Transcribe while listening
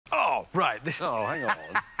Oh, right. This... Oh, hang on.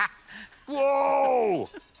 Whoa!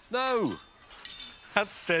 No. That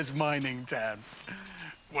says mining town.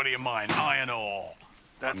 What do you mine? Iron ore.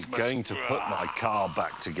 That's I'm going to put my car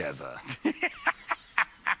back together.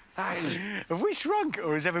 Have we shrunk,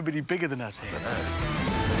 or is everybody bigger than us here? I don't know.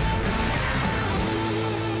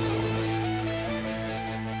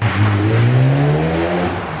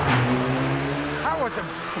 That was a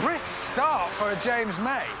brisk start for a James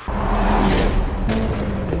May.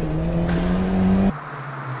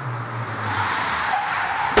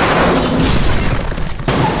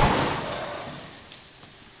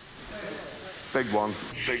 Big one,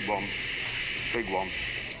 big one, big one.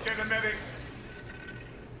 Get the medics.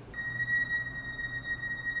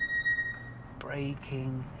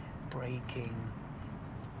 Braking, braking.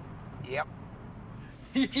 Yep.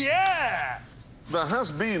 Yeah! There has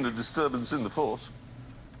been a disturbance in the force.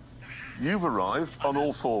 You've arrived on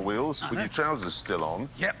all four wheels with your trousers still on.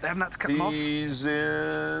 Yep, they haven't had to cut them off. He's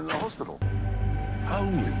in a hospital.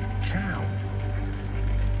 Holy cow.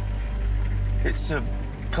 It's a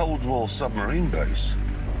Cold War submarine base.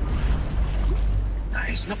 No,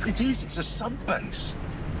 it's not. It is. It's a sub base,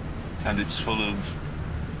 and it's full of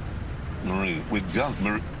marine with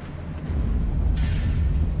guns.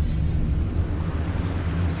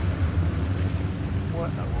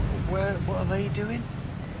 What are they doing?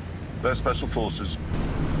 They're special forces.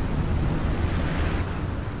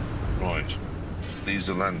 Right. These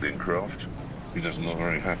are landing craft. He doesn't look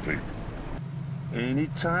very happy.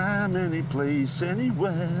 Anytime, any place,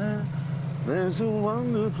 anywhere, there's a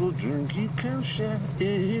wonderful drink you can share.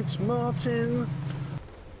 It's Martin.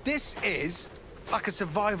 This is like a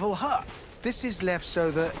survival hut. This is left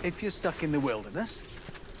so that if you're stuck in the wilderness,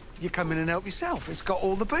 you come in and help yourself. It's got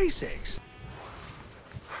all the basics.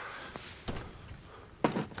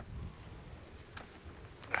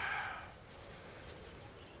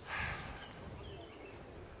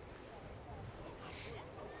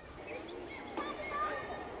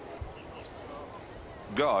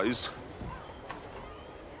 Guys,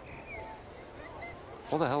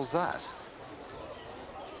 What the hell's that?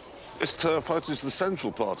 this turf hut is the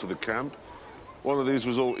central part of the camp. One of these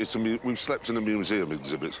was all. We've slept in a museum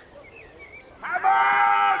exhibit.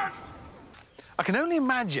 Hammond! I can only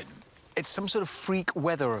imagine it's some sort of freak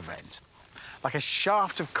weather event, like a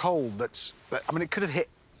shaft of cold that's... I mean, it could have hit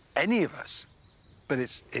any of us, but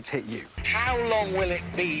it's hit you. How long will it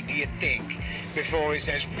be, do you think, before he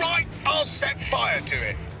says, right, I'll set fire to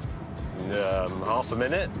it? Half a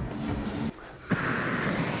minute.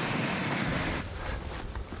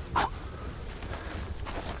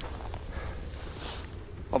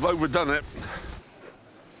 I've overdone it.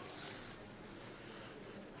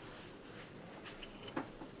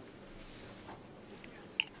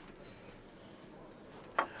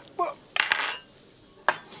 What?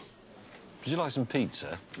 Would you like some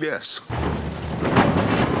pizza? Yes.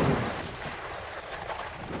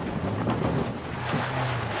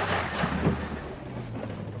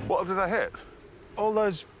 What did I hit? All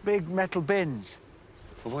those big metal bins.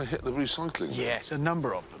 Have I hit the recycling bin? Yes, a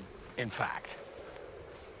number of them, in fact.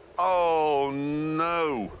 Oh,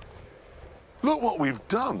 no. Look what we've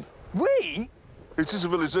done. We? It is a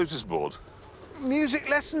village notice board. Music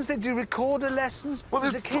lessons, they do recorder lessons.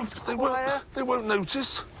 There's a kids' they choir. won't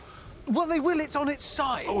notice. Well, they will, it's on its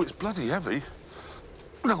side. Oh, it's bloody heavy.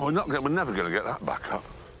 No, we're never going to get that back up.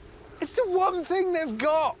 It's the one thing they've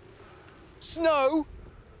got. Snow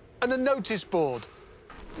and a notice board.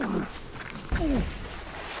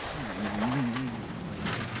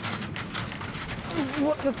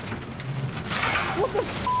 What the... What the...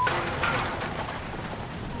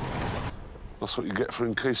 That's what you get for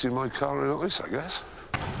encasing my car in ice, I guess.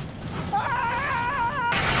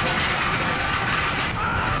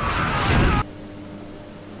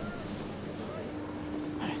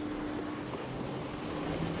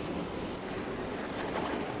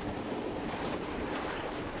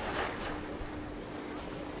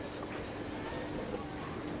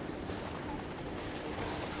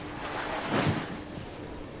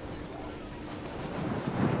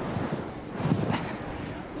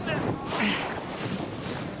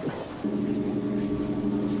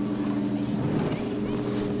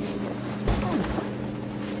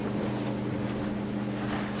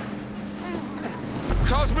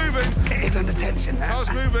 Car's moving. It is under tension now.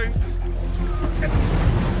 Car's moving.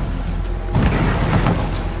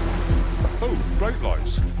 Oh, brake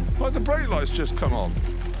lights. Why the brake lights just come on?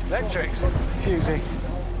 Electrics. Fusey.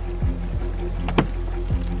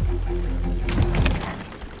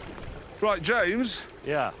 Right, James.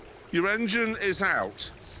 Yeah. Your engine is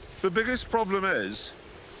out. The biggest problem is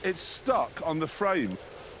it's stuck on the frame.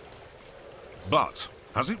 But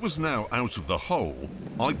As it was now out of the hole,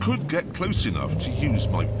 I could get close enough to use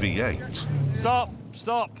my V8. Stop,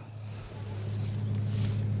 stop.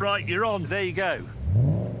 Right, you're on. There you go.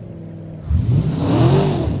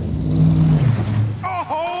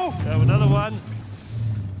 Oh! Go, another one.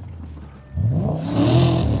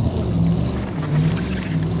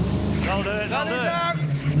 I'll do it, I'll do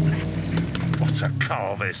it. What a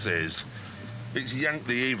car this is. It's yanked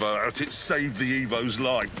the Evo out, it's saved the Evo's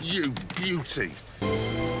life. You beauty.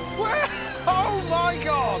 Where? Oh, my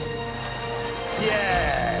God!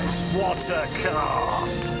 Yes, what a car.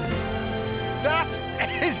 That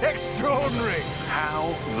is extraordinary.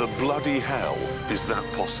 How the bloody hell is that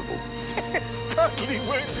possible? It's totally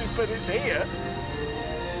wounded, but it's here.